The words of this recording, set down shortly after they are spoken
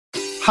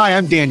Hi,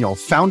 I'm Daniel,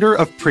 founder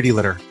of Pretty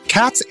Litter.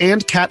 Cats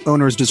and cat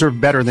owners deserve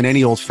better than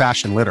any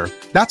old-fashioned litter.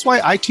 That's why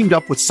I teamed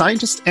up with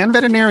scientists and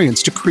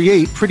veterinarians to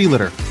create Pretty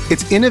Litter.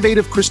 Its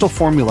innovative crystal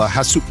formula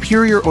has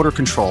superior odor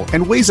control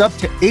and weighs up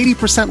to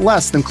 80%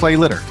 less than clay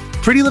litter.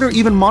 Pretty Litter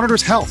even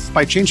monitors health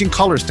by changing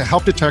colors to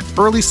help detect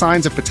early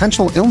signs of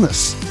potential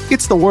illness.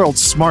 It's the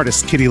world's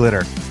smartest kitty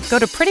litter. Go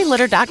to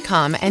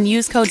prettylitter.com and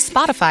use code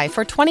SPOTIFY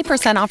for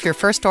 20% off your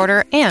first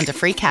order and a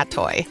free cat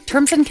toy.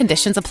 Terms and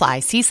conditions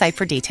apply. See site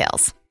for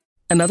details.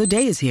 Another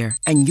day is here,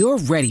 and you're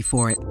ready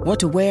for it. What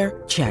to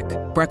wear? Check.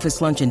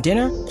 Breakfast, lunch, and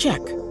dinner? Check.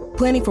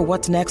 Planning for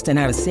what's next and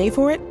how to save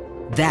for it?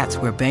 That's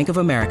where Bank of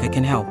America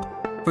can help.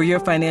 For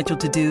your financial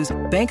to-dos,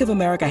 Bank of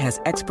America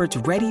has experts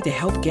ready to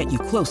help get you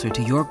closer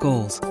to your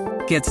goals.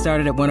 Get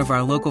started at one of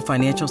our local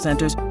financial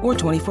centers or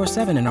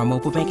 24/7 in our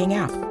mobile banking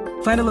app.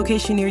 Find a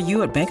location near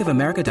you at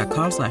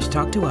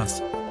bankofamerica.com/talktous.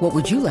 What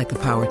would you like the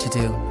power to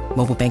do?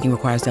 Mobile banking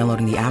requires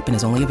downloading the app and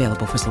is only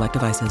available for select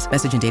devices.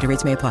 Message and data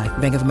rates may apply.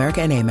 Bank of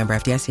America N.A., member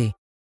FDIC.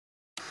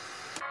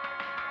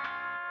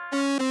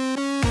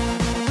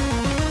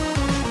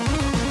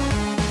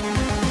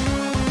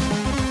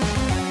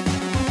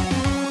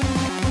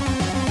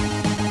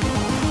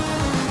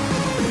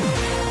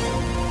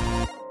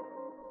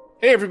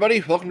 Hey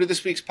everybody, welcome to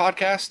this week's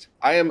podcast.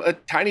 I am a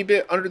tiny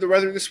bit under the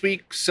weather this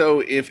week, so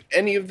if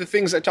any of the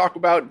things I talk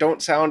about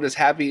don't sound as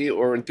happy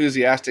or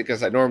enthusiastic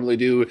as I normally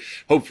do,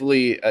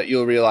 hopefully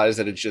you'll realize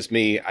that it's just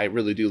me. I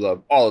really do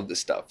love all of this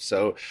stuff.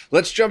 So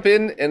let's jump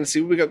in and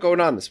see what we got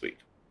going on this week.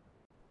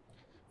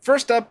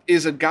 First up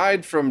is a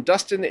guide from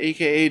Dustin,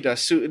 aka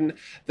Dasutin,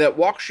 that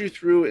walks you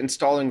through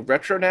installing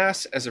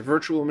RetroNAS as a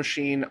virtual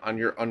machine on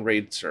your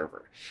Unraid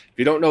server. If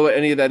you don't know what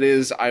any of that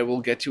is, I will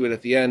get to it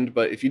at the end,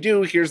 but if you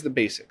do, here's the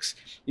basics.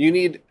 You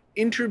need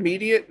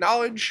intermediate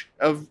knowledge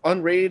of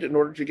Unraid in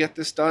order to get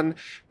this done.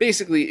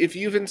 Basically, if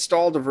you've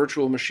installed a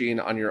virtual machine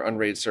on your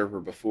Unraid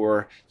server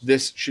before,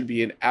 this should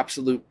be an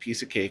absolute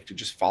piece of cake to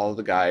just follow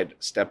the guide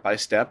step by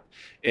step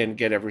and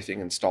get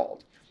everything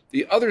installed.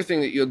 The other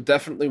thing that you'll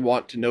definitely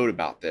want to note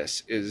about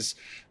this is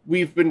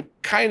we've been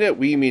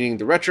we meaning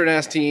the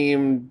RetroNAS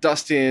team,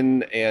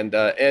 Dustin, and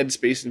Ed,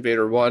 Space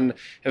Invader 1,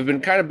 have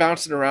been kind of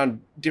bouncing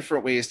around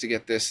different ways to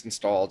get this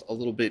installed a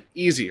little bit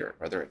easier,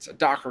 whether it's a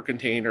Docker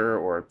container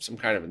or some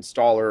kind of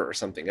installer or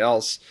something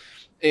else.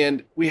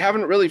 And we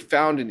haven't really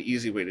found an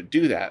easy way to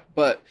do that.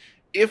 But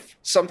if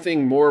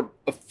something more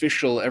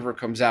official ever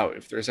comes out,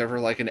 if there's ever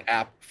like an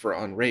app for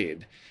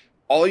Unraid,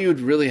 all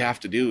you'd really have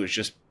to do is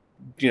just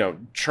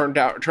turn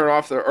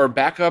off or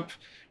back up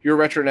your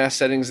RetroNAS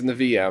settings in the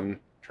VM,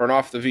 turn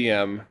off the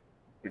VM,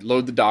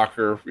 load the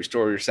Docker,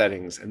 restore your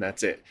settings, and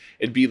that's it.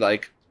 It'd be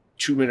like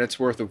 2 minutes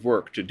worth of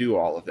work to do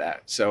all of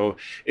that. So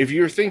if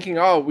you're thinking,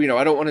 I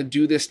don't want to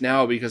do this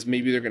now because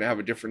maybe they're going to have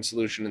a different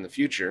solution in the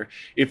future.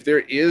 If there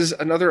is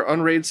another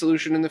Unraid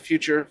solution in the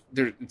future,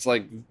 it's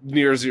like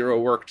near zero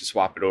work to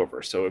swap it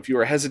over. So if you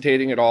are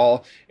hesitating at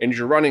all and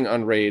you're running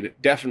Unraid,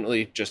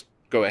 definitely just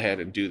go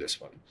ahead and do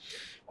this one.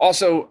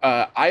 Also,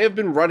 I have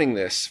been running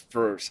this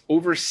for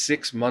over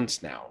 6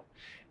 months now,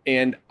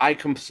 and I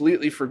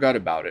completely forgot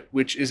about it,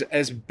 which is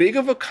as big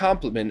of a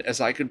compliment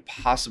as I could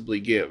possibly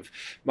give.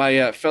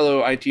 My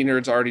fellow IT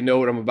nerds already know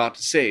what I'm about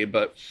to say,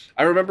 but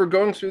I remember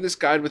going through this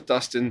guide with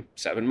Dustin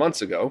 7 months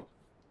ago.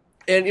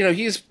 And,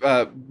 he's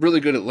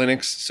really good at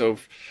Linux, so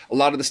a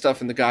lot of the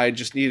stuff in the guide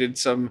just needed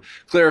some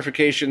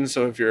clarification.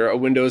 So if you're a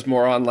Windows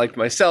moron like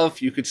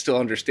myself, you could still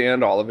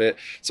understand all of it.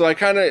 So I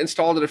kind of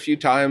installed it a few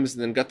times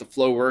and then got the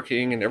flow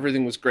working, and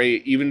everything was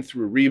great, even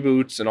through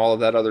reboots and all of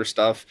that other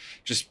stuff.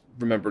 Just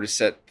remember to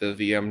set the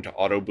VM to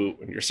auto boot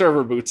when your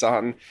server boots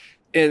on.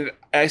 And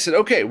I said,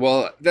 okay,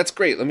 well, that's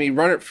great. Let me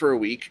run it for a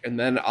week, and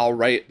then I'll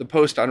write the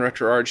post on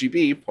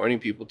RetroRGB pointing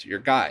people to your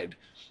guide.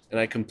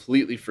 And I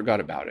completely forgot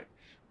about it,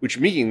 which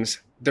means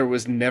there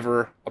was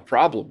never a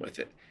problem with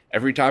it.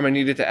 Every time I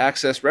needed to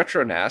access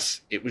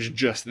RetroNAS, it was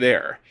just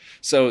there.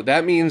 So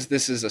that means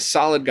this is a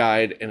solid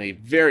guide and a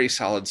very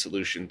solid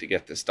solution to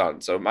get this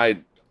done. So my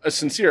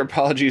sincere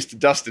apologies to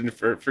Dustin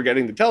for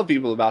forgetting to tell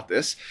people about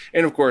this,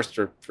 and of course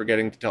for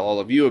forgetting to tell all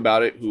of you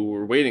about it who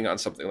were waiting on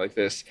something like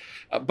this.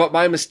 But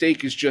my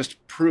mistake is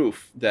just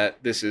proof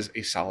that this is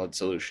a solid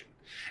solution.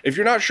 If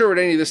you're not sure what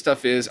any of this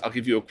stuff is, I'll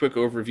give you a quick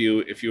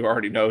overview. If you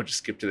already know, just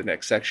skip to the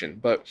next section.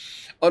 But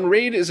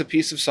Unraid is a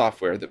piece of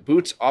software that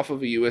boots off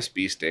of a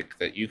USB stick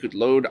that you could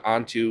load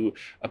onto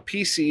a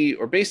PC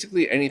or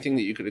basically anything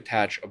that you could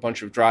attach a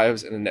bunch of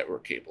drives and a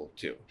network cable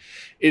to.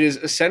 It is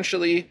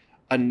essentially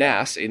a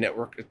NAS, a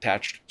network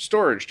attached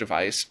storage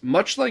device,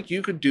 much like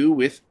you could do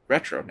with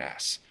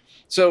RetroNAS.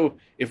 So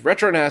if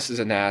RetroNAS is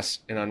a NAS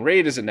and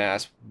Unraid is a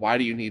NAS, why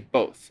do you need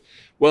both?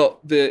 Well,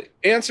 the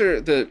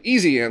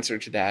easy answer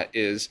to that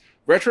is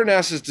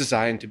RetroNAS is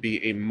designed to be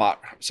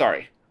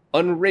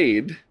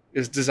Unraid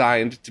is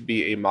designed to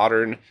be a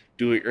modern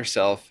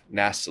do-it-yourself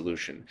NAS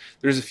solution.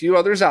 There's a few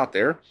others out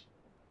there.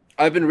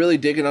 I've been really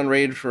digging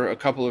Unraid for a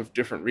couple of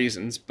different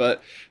reasons,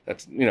 but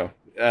that's,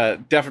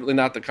 definitely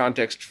not the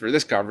context for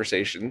this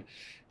conversation.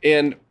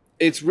 And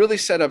it's really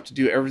set up to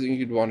do everything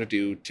you'd want to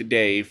do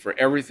today for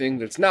everything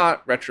that's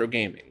not retro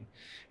gaming.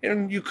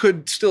 And you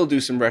could still do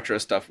some retro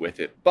stuff with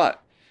it,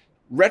 but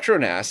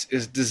RetroNAS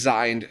is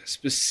designed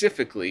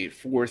specifically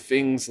for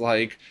things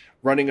like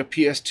running a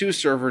PS2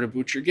 server to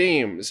boot your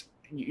games,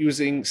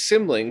 using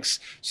symlinks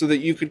so that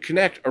you could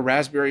connect a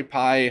Raspberry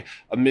Pi,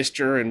 a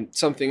Mister, and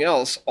something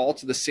else all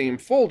to the same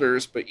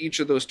folders, but each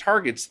of those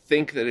targets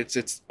think that it's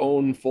its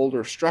own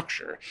folder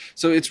structure.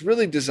 So it's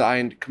really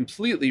designed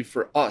completely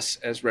for us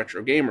as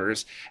retro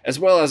gamers, as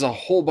well as a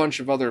whole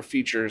bunch of other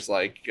features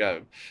like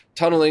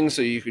tunneling,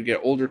 so you could get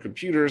older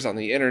computers on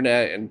the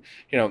internet. And,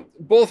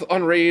 both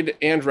Unraid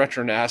and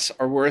RetroNAS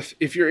are worth,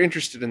 if you're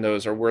interested in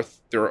those, are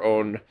worth their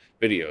own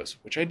videos,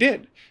 which I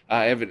did.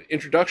 I have an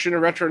introduction to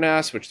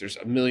RetroNAS, which there's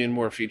a million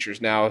more features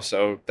now,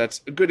 so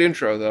that's a good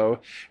intro, though.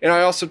 And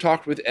I also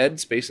talked with Ed,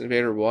 Space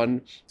Invader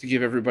 1, to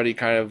give everybody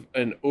kind of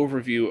an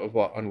overview of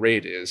what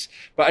Unraid is.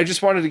 But I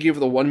just wanted to give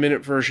the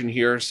 1-minute version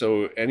here,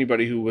 so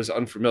anybody who was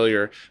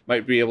unfamiliar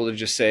might be able to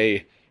just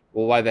say,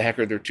 well, why the heck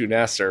are there 2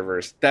 NAS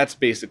servers? That's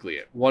basically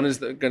it. One is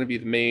going to be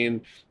the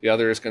main, the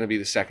other is going to be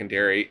the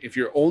secondary. If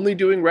you're only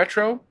doing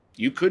retro,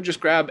 you could just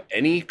grab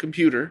any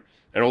computer,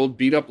 an old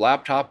beat up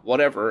laptop,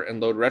 whatever,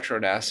 and load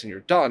RetroNAS and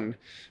you're done.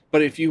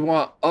 But if you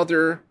want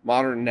other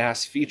modern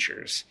NAS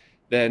features,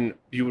 then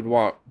you would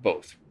want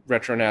both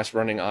RetroNAS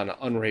running on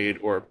Unraid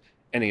or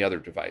any other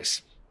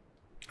device.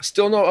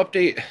 Still no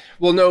update.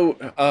 Well,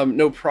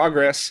 no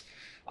progress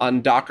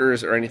on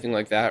Dockers or anything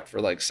like that for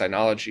like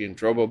Synology and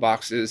Drobo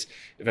boxes.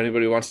 If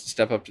anybody wants to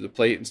step up to the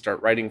plate and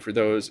start writing for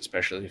those,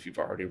 especially if you've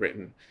already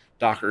written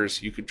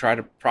Dockers, you could try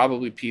to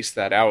probably piece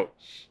that out,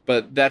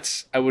 but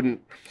I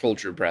wouldn't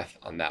hold your breath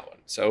on that one.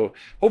 So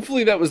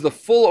hopefully that was the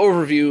full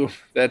overview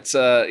that's,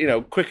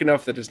 quick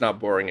enough that it's not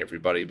boring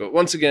everybody. But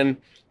once again,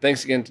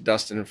 thanks again to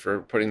Dustin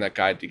for putting that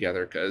guide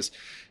together, because,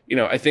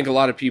 I think a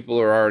lot of people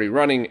are already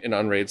running an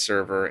Unraid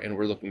server, and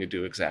we're looking to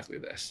do exactly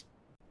this.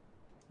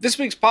 This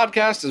week's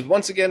podcast is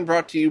once again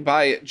brought to you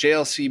by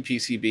JLC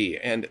PCB,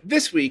 and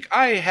this week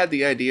I had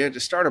the idea to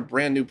start a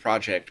brand new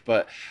project,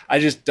 but I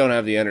just don't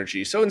have the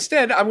energy. So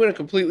instead, I'm going to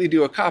completely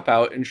do a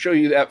cop-out and show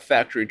you that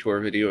factory tour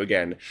video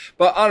again.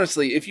 But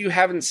honestly, if you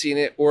haven't seen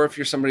it, or if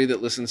you're somebody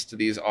that listens to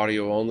these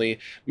audio only,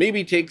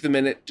 maybe take the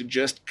minute to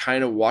just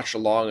kind of watch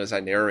along as I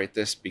narrate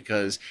this,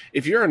 because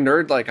if you're a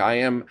nerd like I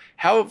am,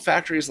 how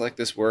factories like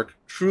this work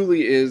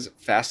truly is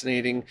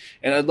fascinating,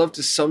 and I'd love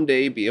to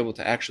someday be able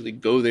to actually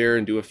go there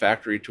and do a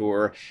factory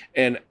tour.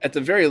 And at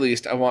the very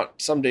least, I want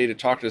someday to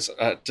talk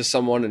to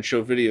someone and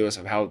show videos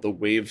of how the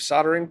wave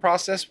soldering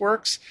process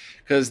works,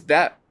 because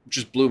that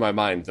just blew my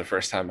mind the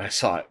first time I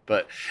saw it.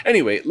 But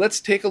anyway, let's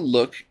take a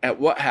look at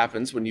what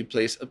happens when you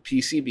place a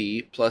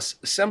PCB plus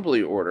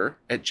assembly order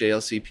at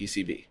JLC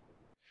PCB.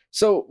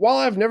 So while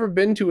I've never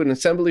been to an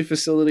assembly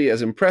facility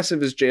as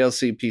impressive as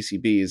JLC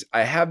PCB's,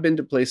 I have been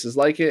to places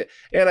like it,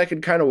 and I can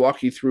kind of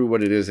walk you through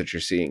what it is that you're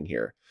seeing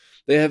here.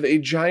 They have a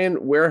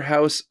giant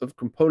warehouse of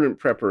component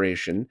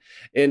preparation,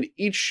 and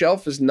each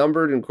shelf is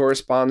numbered and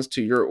corresponds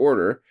to your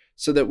order,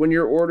 so that when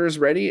your order is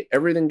ready,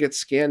 everything gets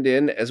scanned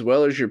in, as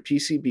well as your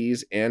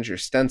PCBs and your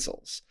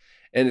stencils.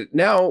 And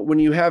now, when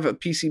you have a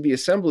PCB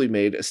assembly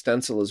made, a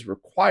stencil is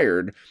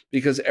required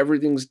because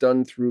everything's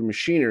done through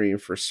machinery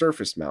for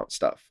surface mount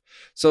stuff.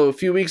 So a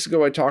few weeks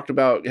ago, I talked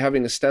about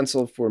having a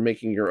stencil for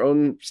making your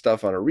own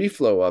stuff on a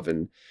reflow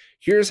oven.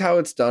 Here's how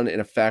it's done in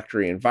a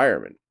factory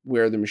environment,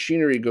 where the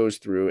machinery goes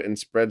through and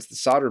spreads the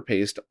solder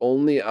paste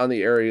only on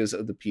the areas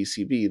of the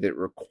PCB that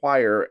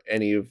require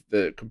any of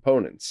the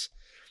components.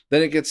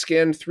 Then it gets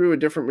scanned through a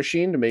different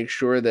machine to make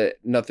sure that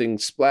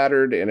nothing's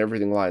splattered and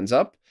everything lines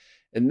up.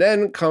 And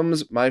then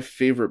comes my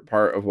favorite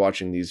part of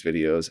watching these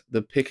videos,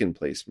 the pick and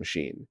place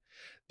machine.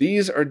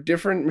 These are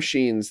different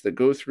machines that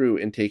go through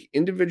and take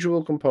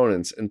individual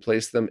components and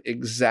place them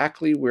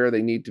exactly where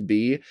they need to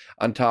be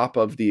on top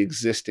of the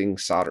existing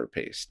solder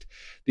paste.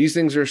 These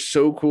things are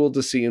so cool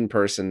to see in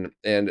person,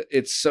 and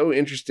it's so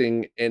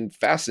interesting and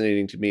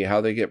fascinating to me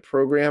how they get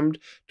programmed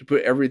to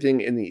put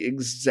everything in the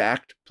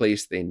exact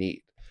place they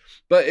need.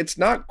 But it's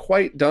not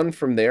quite done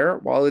from there.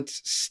 While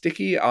it's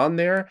sticky on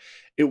there,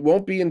 it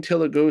won't be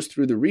until it goes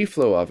through the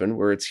reflow oven,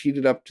 where it's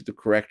heated up to the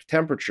correct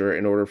temperature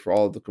in order for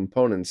all of the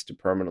components to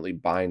permanently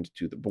bind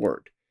to the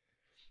board.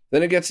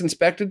 Then it gets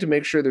inspected to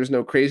make sure there's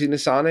no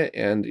craziness on it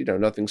and,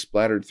 nothing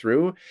splattered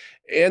through.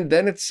 And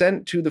then it's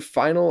sent to the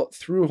final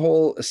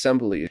through-hole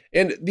assembly.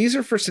 And these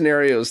are for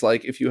scenarios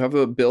like if you have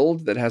a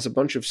build that has a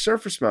bunch of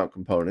surface mount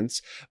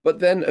components, but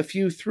then a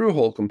few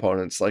through-hole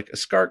components like a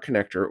SCART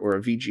connector or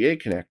a VGA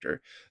connector.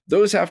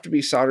 Those have to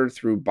be soldered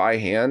through by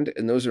hand,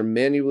 and those are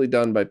manually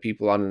done by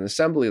people on an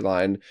assembly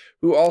line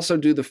who also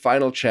do the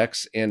final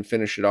checks and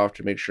finish it off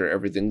to make sure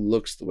everything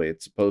looks the way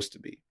it's supposed to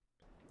be.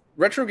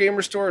 Retro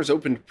Gamer Store has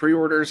opened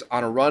pre-orders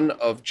on a run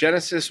of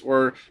Genesis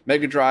or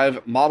Mega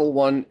Drive Model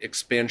 1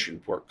 expansion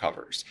port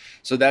covers.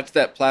 So that's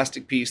that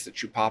plastic piece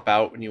that you pop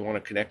out when you want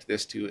to connect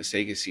this to a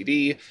Sega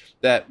CD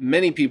that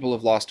many people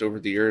have lost over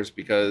the years,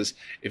 because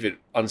if it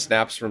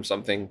unsnaps from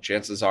something,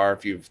 chances are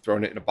if you've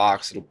thrown it in a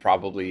box, it'll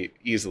probably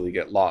easily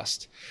get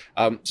lost.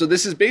 So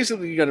this is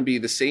basically going to be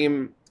the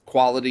same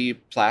quality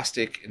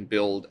plastic and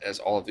build as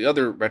all of the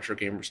other Retro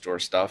Gamer Store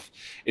stuff.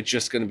 It's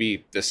just going to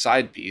be this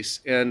side piece,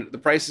 and the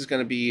price is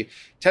going to be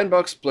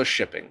 $10 plus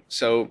shipping.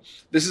 So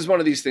this is one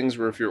of these things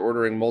where if you're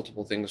ordering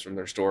multiple things from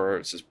their store,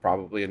 this is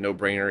probably a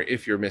no-brainer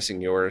if you're missing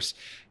yours.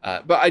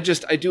 But I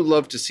do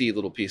love to see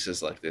little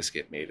pieces like this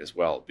get made as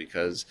well,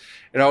 because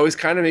it always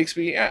kind of makes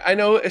me, I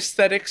know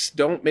aesthetics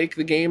don't make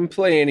the game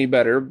play any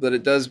better, but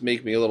it does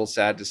make me a little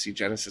sad to see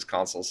Genesis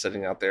consoles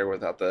sitting out there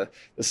without the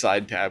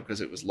side tab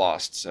because it was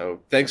lost. So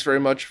thanks very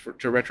much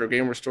to Retro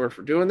Gamer Store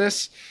for doing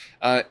this.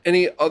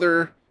 Any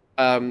other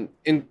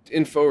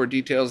info or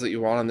details that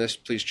you want on this,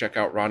 please check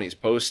out Ronnie's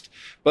post.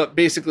 But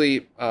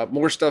basically,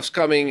 more stuff's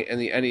coming,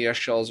 and the NES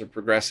shells are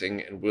progressing,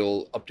 and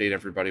we'll update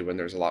everybody when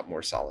there's a lot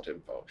more solid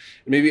info.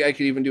 And maybe I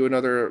could even do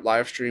another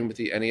live stream with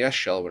the NES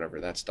shell whenever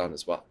that's done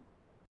as well.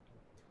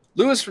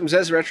 Lewis from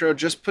Zez Retro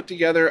just put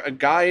together a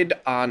guide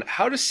on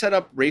how to set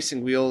up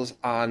racing wheels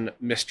on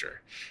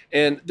Mister.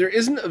 And there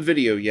isn't a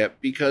video yet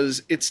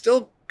because it's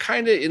still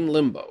kind of in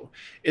limbo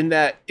in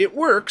that it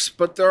works,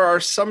 but there are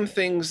some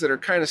things that are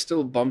kind of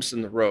still bumps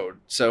in the road.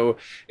 So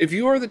if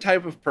you are the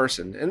type of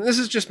person, and this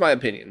is just my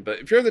opinion, but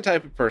if you're the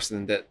type of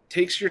person that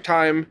takes your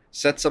time,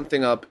 sets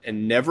something up,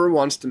 and never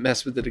wants to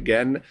mess with it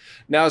again,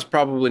 now is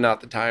probably not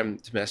the time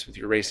to mess with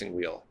your racing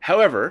wheel.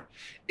 However,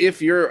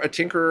 if you're a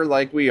tinkerer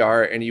like we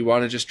are and you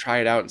want to just try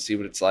it out and see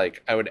what it's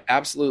like, I would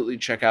absolutely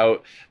check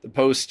out the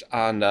post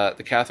on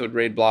the Cathode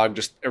Raid blog.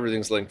 Just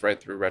everything's linked right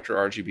through Retro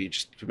RGB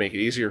just to make it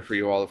easier for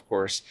you all, of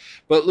course.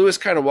 But Lewis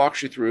kind of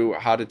walks you through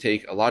how to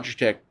take a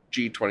Logitech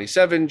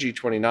G27,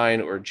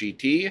 G29, or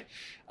GT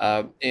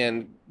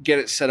and get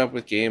it set up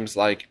with games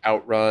like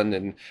Outrun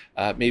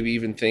and maybe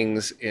even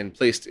things in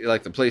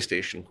like the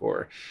PlayStation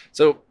Core.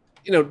 So,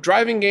 you know,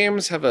 driving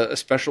games have a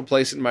special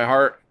place in my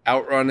heart.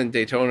 Outrun and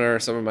Daytona are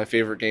some of my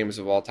favorite games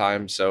of all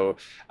time. So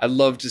I'd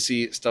love to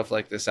see stuff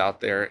like this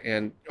out there.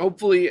 And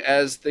hopefully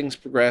as things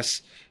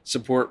progress,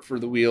 support for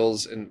the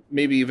wheels and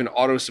maybe even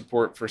auto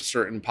support for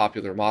certain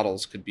popular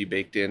models could be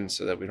baked in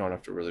so that we don't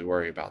have to really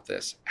worry about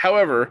this.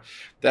 However,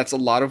 that's a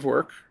lot of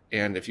work.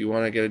 And if you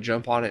want to get a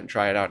jump on it and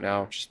try it out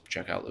now, just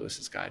check out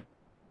Lewis's guide.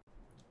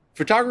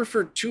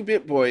 Photographer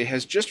 2-Bit Boy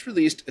has just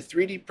released a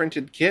 3D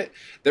printed kit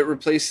that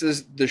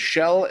replaces the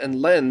shell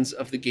and lens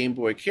of the Game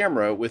Boy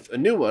camera with a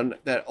new one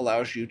that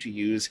allows you to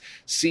use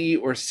C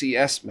or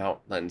CS mount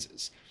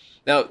lenses.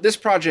 Now, this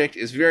project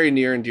is very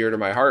near and dear to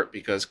my heart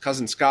because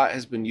Cousin Scott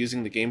has been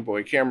using the Game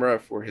Boy camera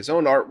for his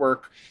own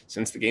artwork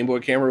since the Game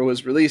Boy camera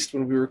was released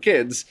when we were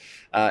kids,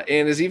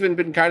 and has even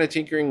been kind of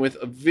tinkering with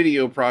a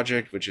video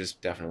project, which is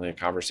definitely a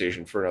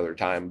conversation for another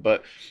time.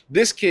 But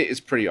this kit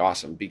is pretty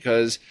awesome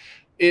because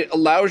it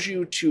allows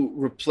you to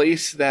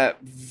replace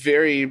that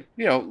very,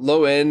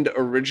 low-end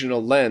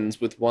original lens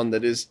with one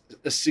that is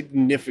a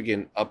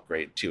significant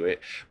upgrade to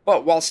it,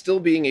 but while still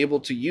being able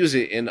to use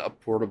it in a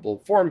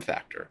portable form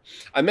factor.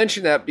 I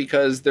mention that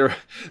because there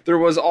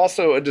was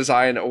also a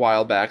design a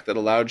while back that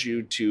allowed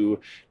you to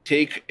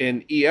take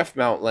an EF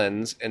mount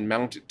lens and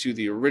mount it to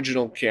the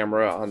original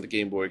camera on the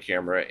Game Boy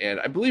camera, and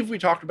I believe we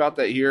talked about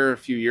that here a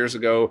few years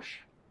ago.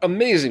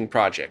 Amazing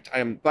project. I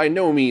am by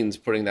no means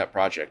putting that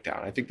project down.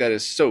 I think that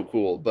is so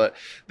cool, but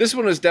this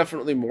one is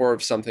definitely more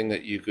of something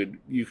that you could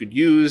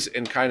use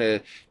and kind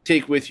of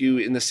take with you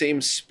in the same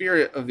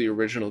spirit of the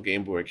original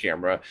Game Boy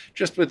camera,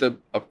 just with an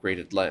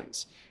upgraded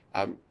lens.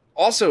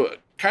 Also,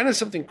 kind of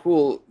something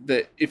cool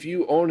that if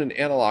you own an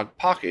analog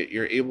pocket,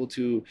 you're able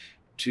to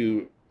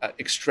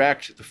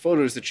extract the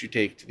photos that you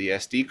take to the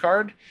SD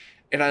card.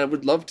 And I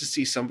would love to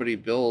see somebody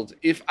build,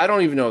 I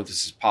don't even know if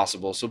this is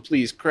possible, so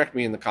please correct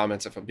me in the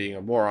comments if I'm being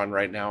a moron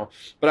right now,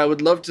 but I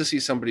would love to see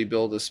somebody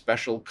build a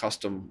special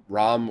custom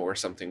ROM or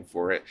something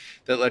for it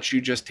that lets you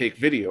just take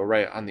video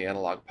right on the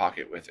analog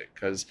pocket with it,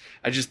 because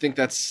I just think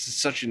that's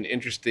such an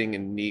interesting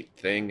and neat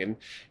thing. And,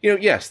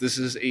 yes, this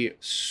is a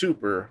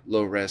super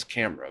low-res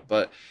camera,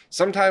 but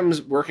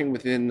sometimes working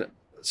within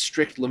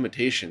strict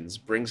limitations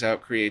brings out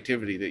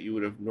creativity that you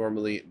would have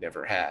normally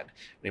never had.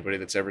 Anybody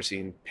that's ever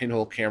seen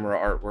pinhole camera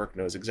artwork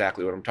knows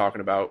exactly what I'm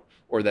talking about,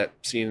 or that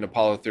scene in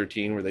Apollo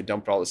 13 where they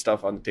dumped all the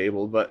stuff on the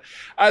table. But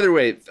either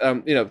way,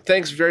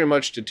 thanks very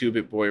much to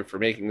 2-Bit Boy for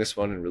making this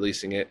one and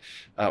releasing it.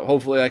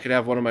 Hopefully I could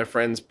have one of my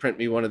friends print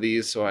me one of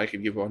these so I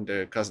could give one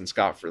to Cousin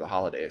Scott for the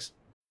holidays.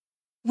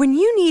 When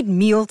you need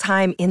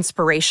mealtime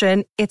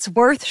inspiration, it's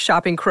worth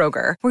shopping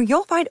Kroger, where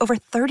you'll find over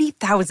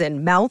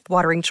 30,000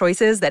 mouth-watering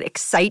choices that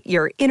excite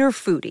your inner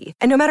foodie.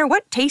 And no matter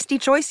what tasty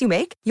choice you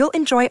make, you'll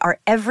enjoy our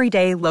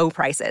everyday low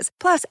prices,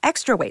 plus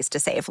extra ways to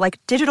save,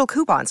 like digital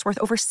coupons worth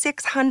over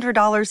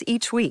 $600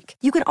 each week.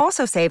 You can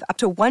also save up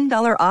to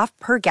 $1 off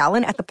per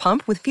gallon at the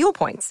pump with fuel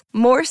points.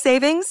 More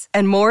savings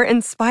and more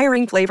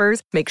inspiring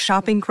flavors make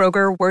shopping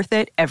Kroger worth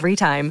it every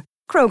time.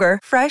 Kroger,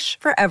 fresh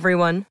for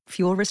everyone.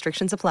 Fuel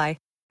restrictions apply.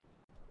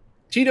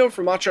 Tito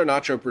from Macho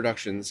Nacho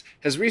Productions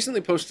has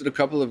recently posted a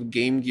couple of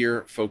Game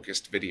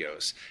Gear-focused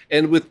videos.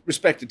 And with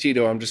respect to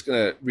Tito, I'm just going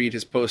to read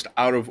his post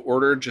out of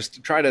order just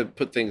to try to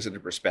put things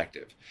into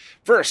perspective.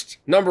 First,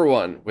 number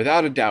one,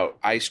 without a doubt,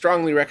 I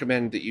strongly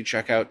recommend that you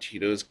check out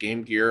Tito's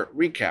Game Gear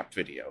recap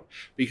video,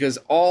 because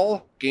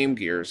all Game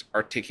Gears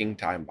are ticking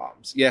time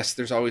bombs. Yes,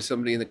 there's always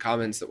somebody in the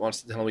comments that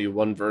wants to tell me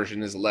one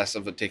version is less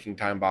of a ticking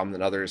time bomb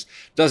than others.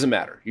 Doesn't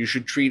matter. You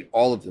should treat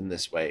all of them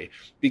this way,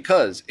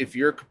 because if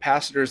your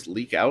capacitors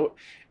leak out,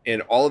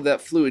 and all of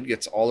that fluid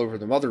gets all over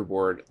the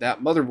motherboard,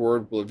 that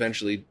motherboard will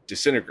eventually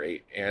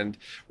disintegrate. And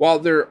while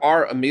there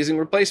are amazing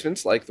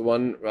replacements, like the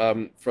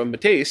one from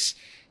Matisse,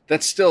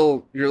 that's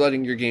still, you're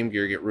letting your Game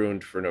Gear get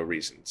ruined for no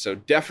reason. So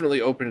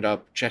definitely open it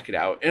up, check it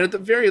out. And at the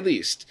very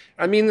least,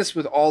 I mean this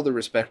with all the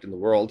respect in the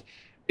world,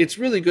 it's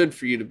really good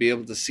for you to be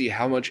able to see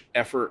how much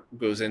effort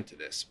goes into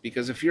this.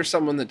 Because if you're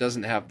someone that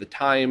doesn't have the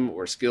time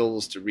or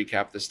skills to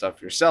recap this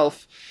stuff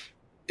yourself,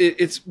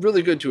 it's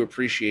really good to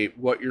appreciate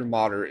what your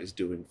modder is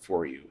doing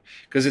for you,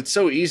 because it's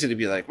so easy to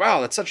be like,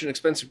 wow, that's such an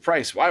expensive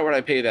price. Why would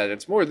I pay that?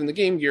 It's more than the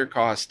Game Gear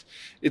cost.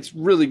 It's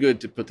really good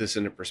to put this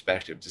into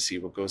perspective to see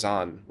what goes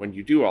on when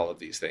you do all of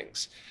these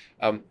things.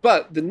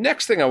 But the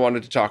next thing I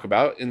wanted to talk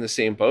about in the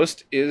same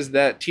post is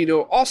that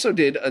Tito also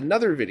did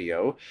another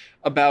video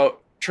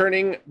about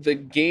turning the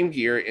Game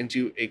Gear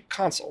into a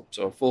console,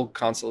 so a full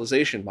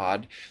consoleization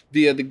mod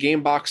via the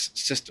Gamebox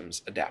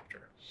Systems adapter.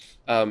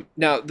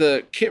 Now,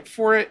 the kit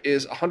for it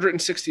is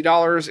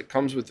 $160. It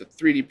comes with a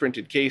 3D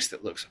printed case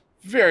that looks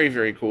very,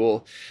 very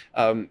cool.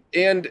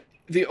 And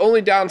the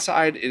only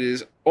downside, it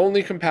is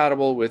only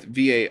compatible with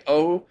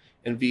VA-0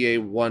 and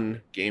VA-1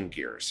 Game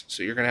Gears.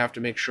 So you're going to have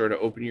to make sure to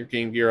open your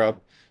Game Gear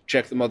up,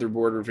 check the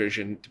motherboard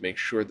revision to make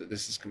sure that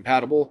this is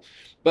compatible.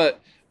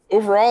 But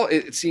overall,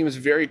 it seems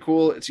very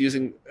cool.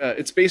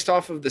 It's based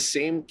off of the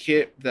same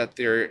kit that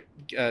their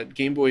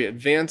Game Boy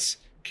Advance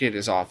kit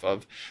is off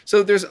of.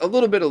 So there's a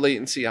little bit of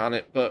latency on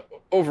it, but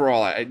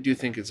overall, I do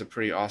think it's a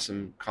pretty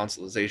awesome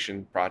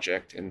consoleization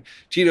project. And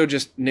Tito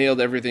just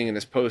nailed everything in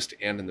his post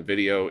and in the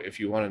video if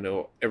you want to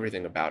know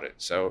everything about it.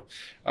 So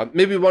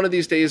maybe one of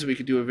these days we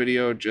could do a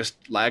video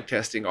just lag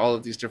testing all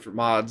of these different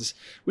mods.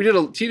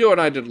 Tito and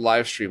I did a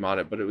live stream on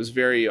it, but it was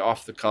very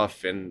off the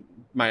cuff, and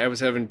I was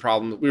having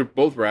problems. We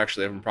were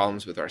actually having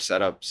problems with our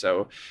setup.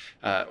 So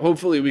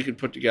hopefully we could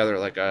put together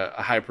like a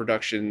high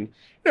production,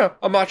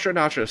 a Macho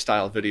Nacho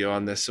style video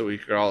on this so we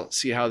could all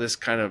see how this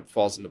kind of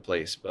falls into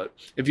place. But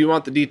if you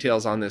want the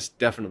details on this,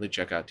 definitely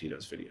check out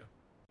Tito's video.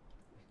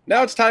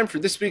 Now it's time for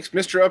this week's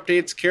Mr.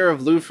 Updates, care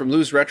of Lou from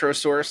Lou's Retro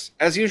Source.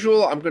 As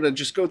usual, I'm going to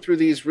just go through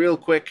these real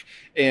quick,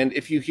 and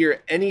if you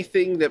hear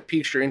anything that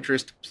piques your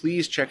interest,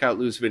 please check out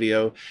Lou's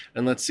video,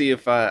 and let's see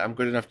if I'm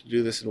good enough to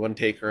do this in one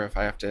take or if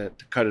I have to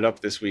cut it up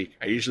this week.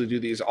 I usually do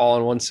these all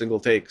in one single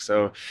take,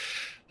 so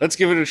let's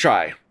give it a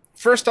try.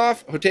 First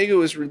off,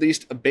 Hotego has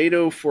released a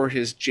beta for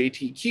his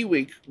JT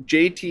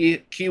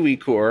Kiwi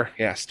core.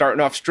 Yeah,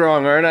 starting off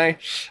strong, aren't I?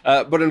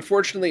 But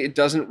unfortunately, it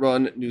doesn't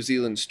run New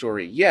Zealand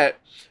Story yet.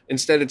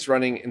 Instead, it's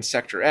running in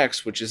Sector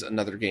X, which is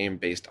another game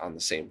based on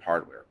the same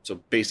hardware.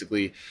 So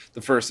basically,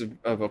 the first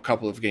of a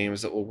couple of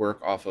games that will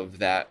work off of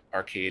that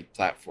arcade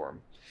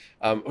platform.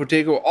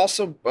 Hotego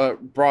also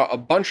brought a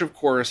bunch of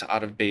cores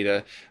out of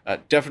beta.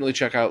 Definitely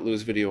check out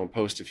Lou's video and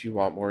post if you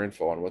want more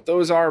info on what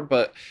those are.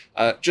 But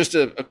just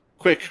a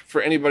quick,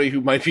 for anybody who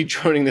might be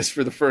joining this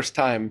for the first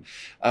time,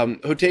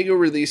 Hotego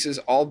releases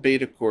all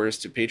beta cores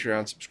to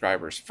Patreon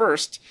subscribers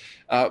first,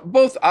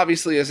 both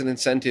obviously as an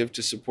incentive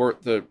to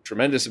support the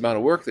tremendous amount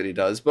of work that he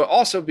does, but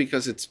also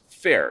because it's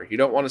fair. You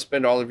don't want to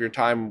spend all of your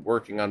time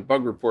working on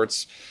bug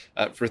reports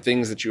for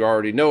things that you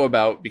already know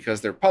about because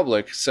they're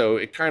public, so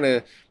it kind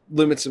of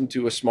limits him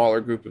to a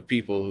smaller group of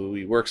people who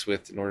he works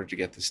with in order to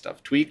get this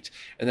stuff tweaked.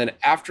 And then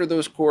after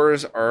those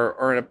cores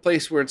are in a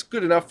place where it's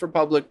good enough for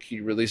public, he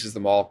releases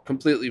them all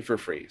completely for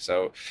free.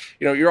 So,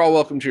 you're all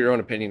welcome to your own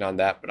opinion on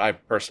that, but I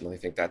personally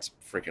think that's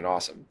freaking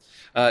awesome.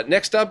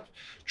 Next up,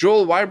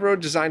 Joel Wybro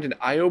designed an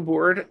I/O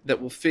board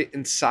that will fit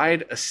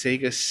inside a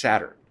Sega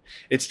Saturn.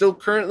 It's still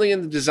currently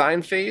in the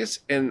design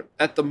phase, and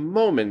at the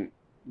moment,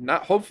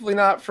 hopefully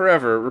not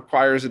forever,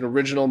 requires an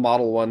original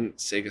Model 1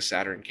 Sega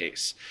Saturn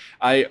case.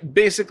 I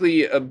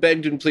basically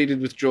begged and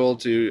pleaded with Joel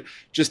to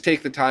just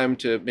take the time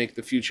to make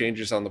the few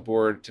changes on the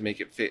board to make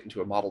it fit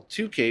into a Model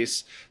 2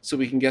 case so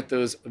we can get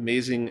those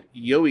amazing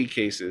Yowie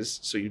cases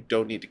so you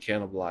don't need to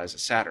cannibalize a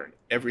Saturn.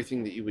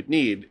 Everything that you would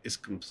need is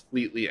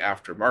completely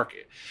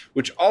aftermarket,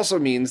 which also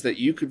means that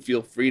you could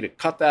feel free to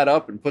cut that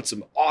up and put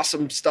some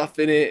awesome stuff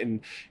in it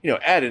and,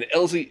 add an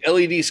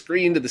LED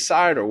screen to the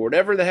side or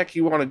whatever the heck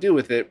you want to do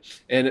with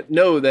it, and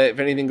know that if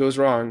anything goes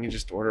wrong, you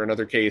just order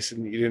another case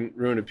and you didn't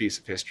ruin a piece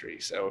of history.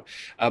 So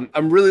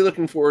I'm really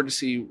looking forward to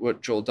see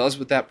what Joel does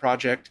with that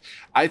project.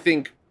 I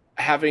think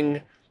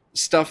having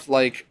stuff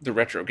like the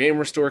Retro Game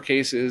Restore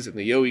cases and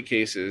the Yowie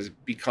cases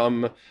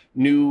become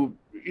new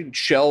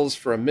shells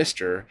for a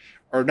Mister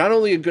are not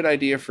only a good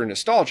idea for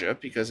nostalgia,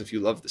 because if you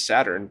love the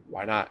Saturn,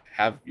 why not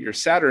have your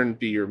Saturn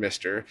be your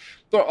Mister?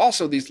 But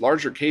also these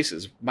larger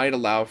cases might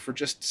allow for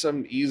just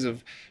some ease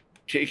of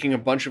taking a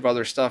bunch of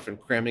other stuff and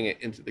cramming it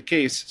into the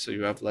case so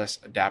you have less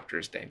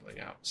adapters dangling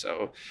out.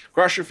 So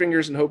cross your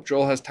fingers and hope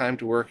Joel has time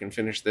to work and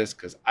finish this,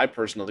 because I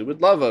personally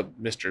would love a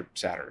Mr.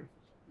 Saturn.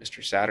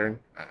 Mr. Saturn?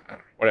 I don't know,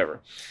 whatever.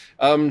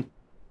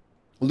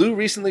 Lou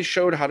recently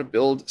showed how to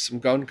build some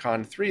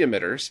GunCon 3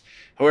 emitters.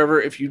 However,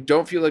 if you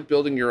don't feel like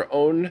building your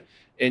own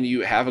and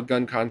you have a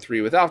GunCon 3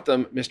 without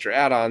them, Mr.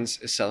 Add-ons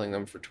is selling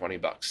them for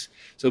 $20.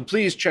 So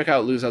please check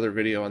out Lou's other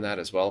video on that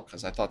as well,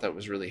 because I thought that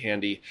was really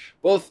handy.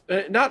 Both,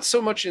 not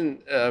so much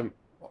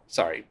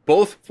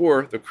both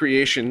for the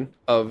creation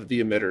of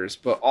the emitters,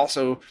 but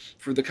also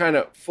for the kind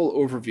of full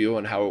overview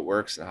on how it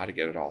works and how to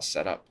get it all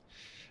set up.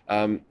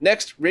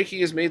 Next,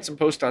 Reiki has made some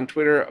posts on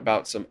Twitter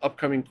about some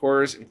upcoming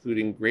cores,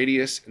 including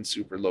Gradius and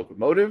Super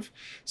Locomotive.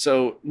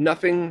 So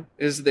nothing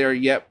is there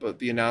yet, but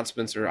the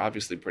announcements are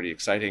obviously pretty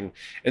exciting.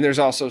 And there's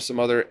also some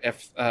other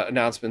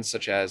announcements,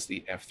 such as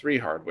the F3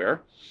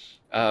 hardware.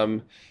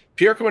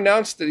 Pierco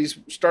announced that he's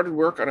started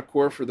work on a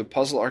core for the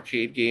puzzle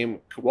arcade game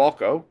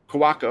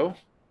Kawako.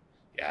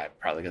 Yeah, I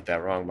probably got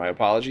that wrong. My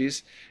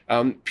apologies.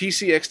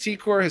 PCXT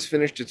Core has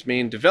finished its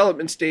main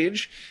development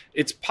stage.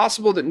 It's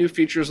possible that new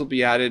features will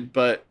be added,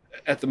 but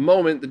at the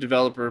moment, the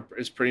developer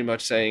is pretty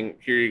much saying,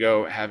 here you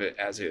go, have it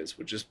as is,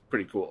 which is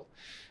pretty cool.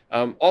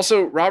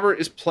 Also, Robert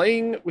is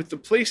playing with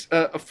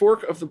a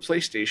fork of the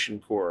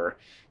PlayStation Core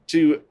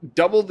to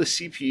double the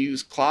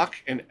CPU's clock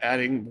and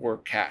adding more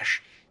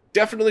cache.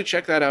 Definitely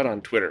check that out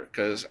on Twitter,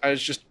 because I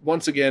was just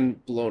once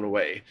again blown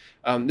away.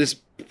 This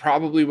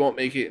probably won't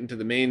make it into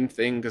the main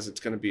thing because it's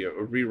going to be a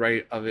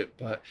rewrite of it,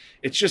 but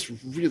it's just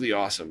really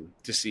awesome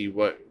to see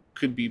what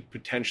could be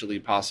potentially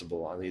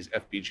possible on these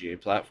FPGA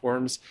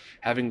platforms,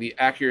 having the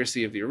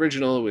accuracy of the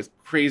original with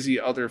crazy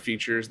other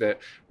features that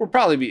will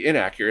probably be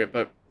inaccurate,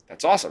 but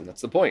that's awesome.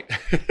 That's the point.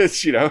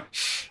 It's,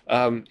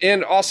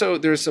 and also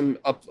there's some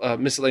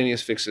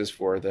miscellaneous fixes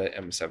for the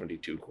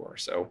M72 core.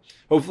 So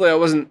hopefully I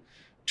wasn't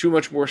too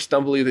much more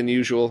stumbly than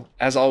usual.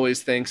 As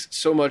always, thanks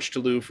so much to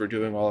Lou for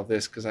doing all of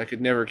this, because I could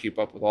never keep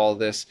up with all of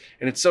this,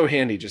 and it's so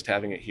handy just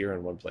having it here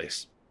in one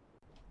place.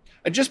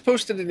 I just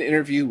posted an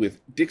interview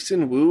with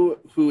Dixon Wu,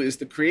 who is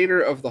the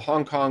creator of the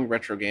Hong Kong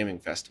Retro Gaming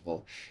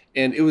Festival.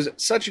 And it was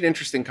such an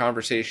interesting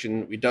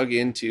conversation. We dug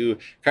into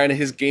kind of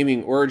his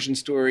gaming origin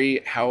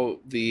story, how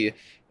the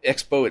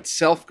Expo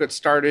itself got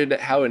started,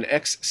 how an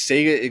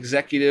ex-Sega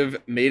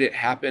executive made it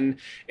happen,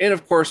 and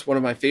of course, one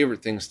of my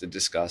favorite things to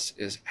discuss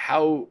is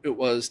how it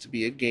was to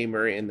be a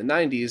gamer in the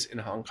 90s in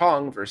Hong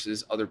Kong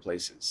versus other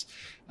places.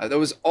 That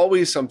was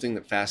always something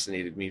that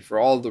fascinated me for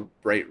all the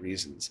right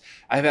reasons.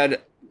 I've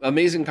had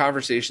amazing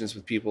conversations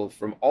with people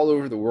from all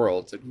over the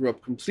world that grew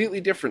up completely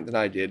different than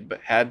I did,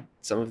 but had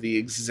some of the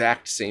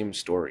exact same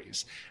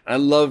stories. And I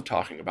love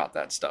talking about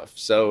that stuff.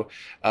 So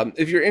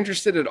if you're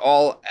interested at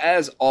all,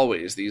 as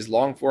always, these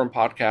long-form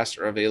podcasts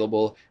are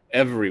available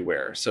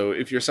everywhere. So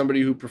if you're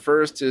somebody who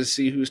prefers to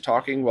see who's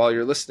talking while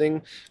you're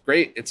listening,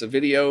 great, it's a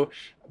video.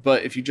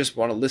 But if you just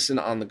want to listen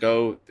on the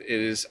go,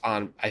 it is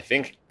on, I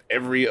think,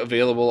 every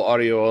available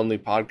audio-only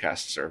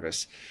podcast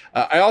service.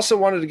 I also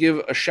wanted to give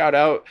a shout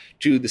out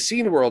to the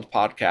Scene World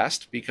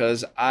podcast,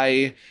 because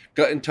I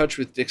got in touch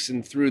with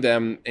Dixon through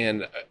them,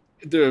 and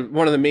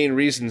one of the main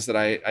reasons that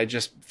I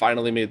just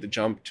finally made the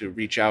jump to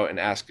reach out and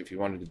ask if he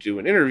wanted to do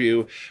an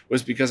interview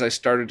was because I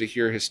started to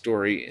hear his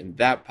story in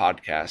that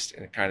podcast,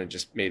 and it kind of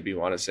just made me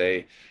want to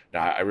say, nah,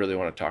 I really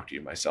want to talk to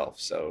you myself.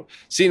 So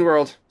Scene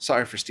World,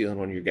 sorry for stealing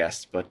one of your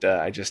guests, but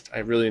I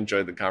really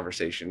enjoyed the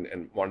conversation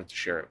and wanted to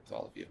share it with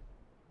all of you.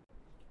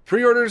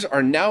 Pre-orders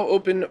are now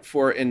open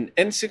for an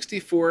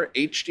N64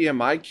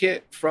 HDMI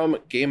kit from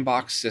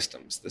Gamebox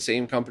Systems, the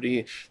same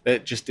company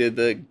that just did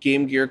the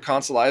Game Gear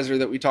consolizer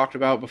that we talked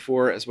about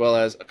before, as well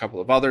as a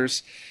couple of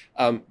others.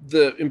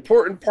 The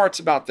important parts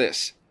about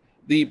this: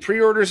 the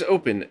pre-orders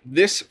open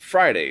this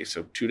Friday,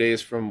 so 2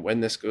 days from when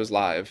this goes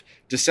live,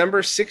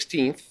 December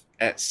 16th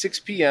at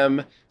 6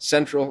 p.m.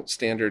 Central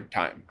Standard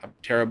Time. I'm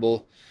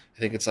terrible. I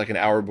think it's like an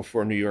hour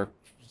before New York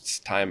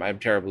time. I'm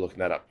terrible looking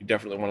that up. You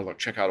definitely want to go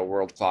check out a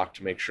world clock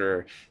to make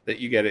sure that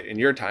you get it in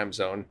your time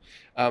zone.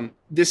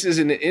 This is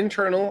an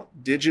internal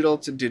digital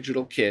to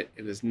digital kit.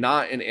 It is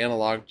not an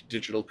analog to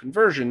digital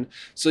conversion.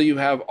 So you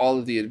have all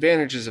of the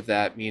advantages of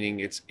that, meaning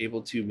it's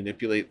able to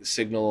manipulate the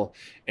signal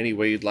any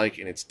way you'd like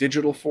in its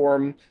digital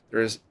form.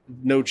 There is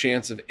no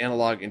chance of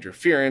analog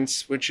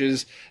interference, which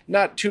is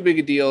not too big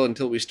a deal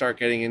until we start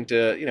getting into,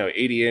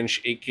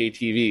 80-inch 8K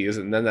TVs,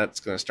 and then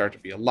that's going to start to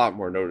be a lot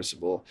more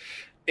noticeable.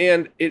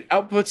 And it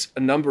outputs a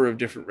number of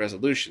different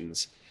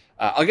resolutions.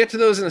 I'll get to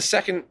those in a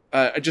second.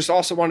 I just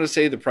also wanted to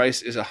say the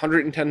price is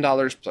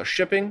 $110 plus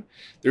shipping.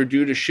 They're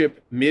due to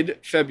ship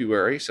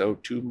mid-February, so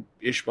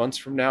 2-ish months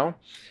from now.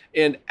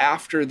 And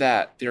after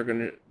that, they're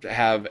going to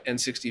have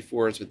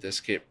N64s with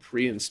this kit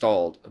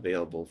pre-installed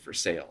available for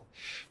sale.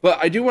 But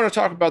I do want to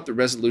talk about the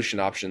resolution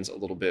options a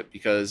little bit,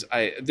 because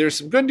there's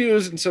some good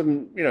news and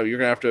some, you're going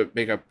to have to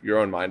make up your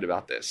own mind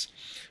about this.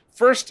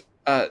 First,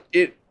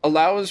 it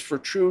allows for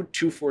true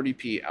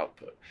 240p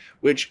output,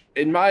 which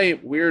in my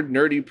weird,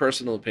 nerdy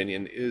personal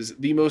opinion is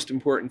the most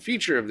important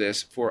feature of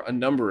this for a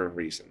number of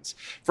reasons.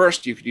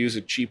 First, you could use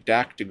a cheap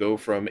DAC to go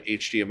from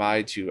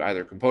HDMI to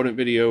either component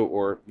video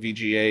or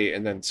VGA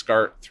and then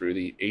SCART through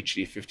the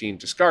HD15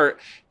 to SCART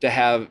to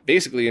have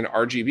basically an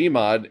RGB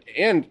mod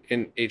and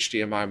an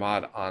HDMI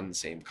mod on the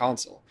same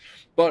console.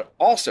 But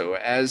also,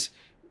 as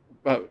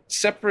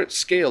separate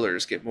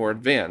scalers get more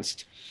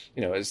advanced,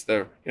 as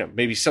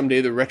maybe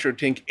someday the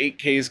RetroTink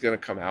 8K is going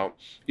to come out,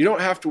 you don't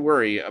have to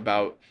worry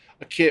about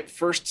a kit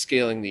first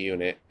scaling the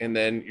unit and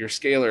then your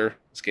scaler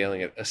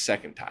scaling it a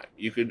second time.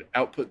 You could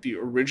output the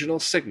original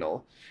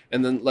signal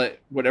and then let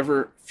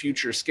whatever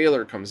future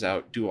scaler comes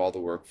out do all the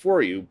work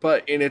for you,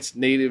 but in its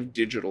native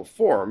digital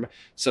form,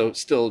 so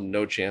still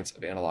no chance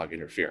of analog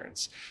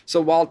interference.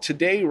 So while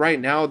today, right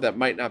now, that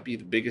might not be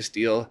the biggest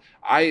deal,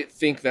 I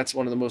think that's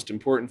one of the most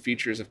important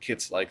features of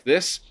kits like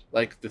this,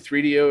 like the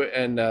 3DO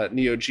and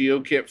Neo Geo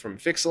kit from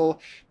Fixel,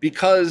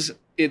 because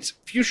it's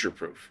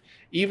future-proof.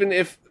 Even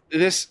if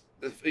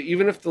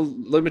the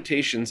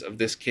limitations of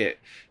this kit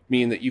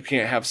mean that you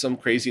can't have some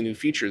crazy new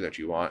feature that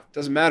you want, it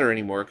doesn't matter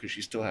anymore because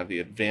you still have the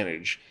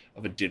advantage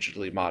of a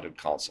digitally modded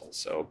console.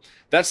 So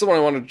that's the one I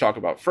wanted to talk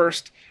about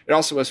first. It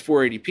also has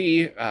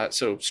 480p,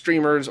 so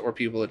streamers or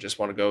people that just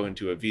want to go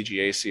into a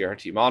VGA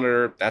CRT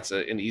monitor, that's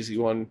an easy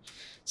one.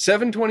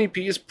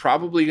 720p is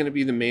probably going to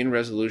be the main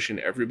resolution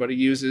everybody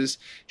uses.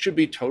 It should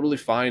be totally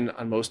fine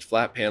on most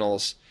flat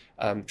panels.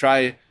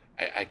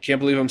 I can't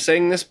believe I'm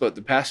saying this, but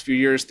the past few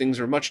years, things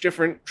are much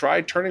different.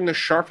 Try turning the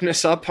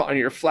sharpness up on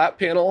your flat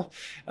panel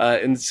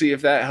and see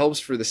if that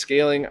helps for the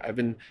scaling. I've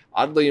been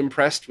oddly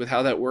impressed with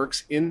how that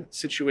works in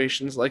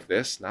situations like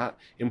this, not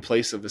in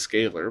place of the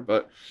scaler,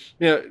 but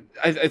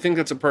I think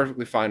that's a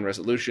perfectly fine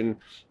resolution.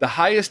 The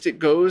highest it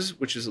goes,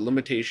 which is a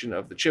limitation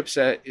of the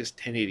chipset, is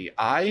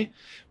 1080i,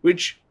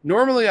 which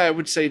normally I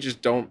would say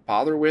just don't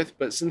bother with,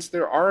 but since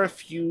there are a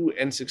few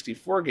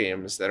N64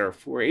 games that are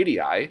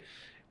 480i,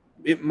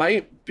 it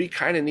might be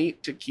kind of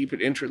neat to keep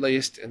it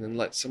interlaced and then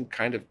let some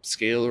kind of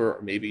scaler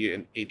or maybe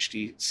an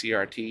HD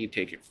CRT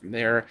take it from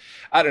there.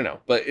 I don't know,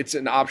 but it's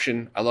an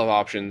option. I love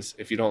options.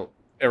 If you don't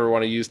ever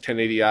want to use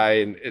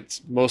 1080i and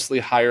it's mostly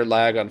higher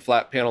lag on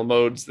flat panel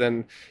modes,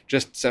 then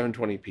just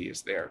 720p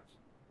is there.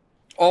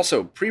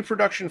 Also,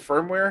 pre-production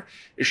firmware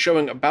is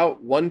showing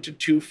about 1 to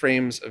 2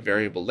 frames of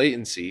variable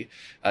latency,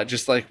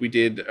 just like we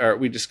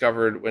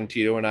discovered when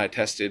Tito and I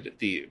tested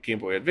the Game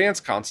Boy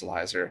Advance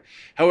consolizer.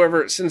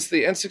 However, since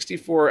the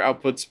N64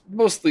 outputs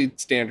mostly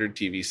standard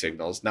TV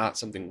signals, not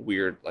something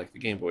weird like the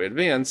Game Boy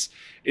Advance,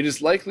 it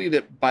is likely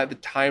that by the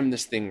time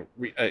this thing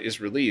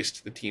is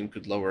released, the team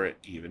could lower it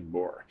even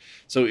more.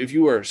 So if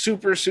you are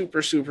super,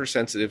 super, super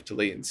sensitive to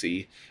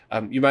latency,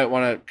 you might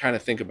want to kind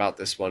of think about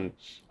this one.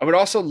 I would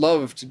also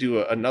love to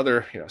do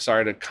another,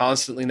 sorry to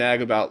constantly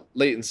nag about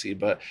latency,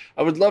 but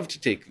I would love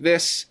to take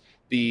this,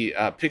 the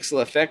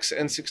Pixel FX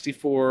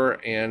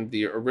N64 and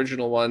the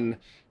original one,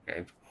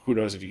 and who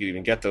knows if you could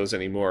even get those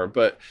anymore,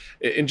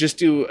 and just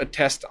do a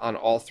test on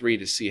all three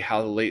to see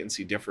how the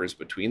latency differs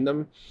between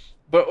them.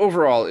 But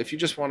overall, if you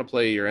just want to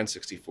play your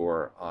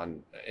N64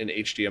 on an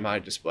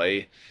HDMI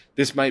display,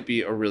 this might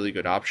be a really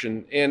good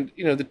option. And,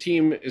 the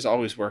team is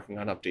always working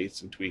on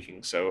updates and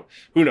tweaking. So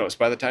who knows,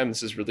 by the time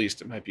this is released,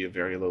 it might be a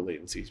very low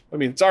latency. I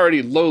mean, it's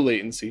already low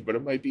latency, but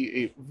it might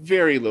be a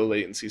very low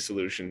latency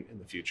solution in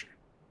the future.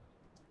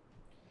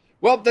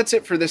 Well, that's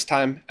it for this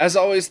time. As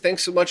always,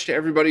 thanks so much to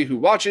everybody who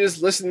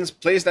watches, listens,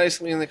 plays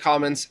nicely in the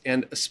comments,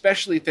 and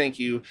especially thank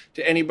you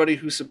to anybody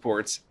who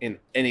supports in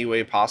any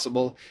way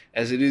possible,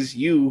 as it is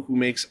you who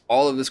makes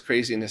all of this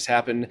craziness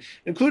happen,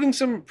 including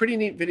some pretty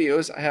neat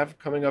videos I have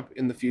coming up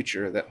in the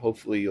future that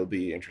hopefully you'll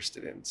be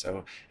interested in.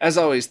 So, as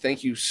always,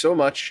 thank you so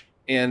much,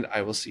 and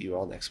I will see you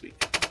all next week.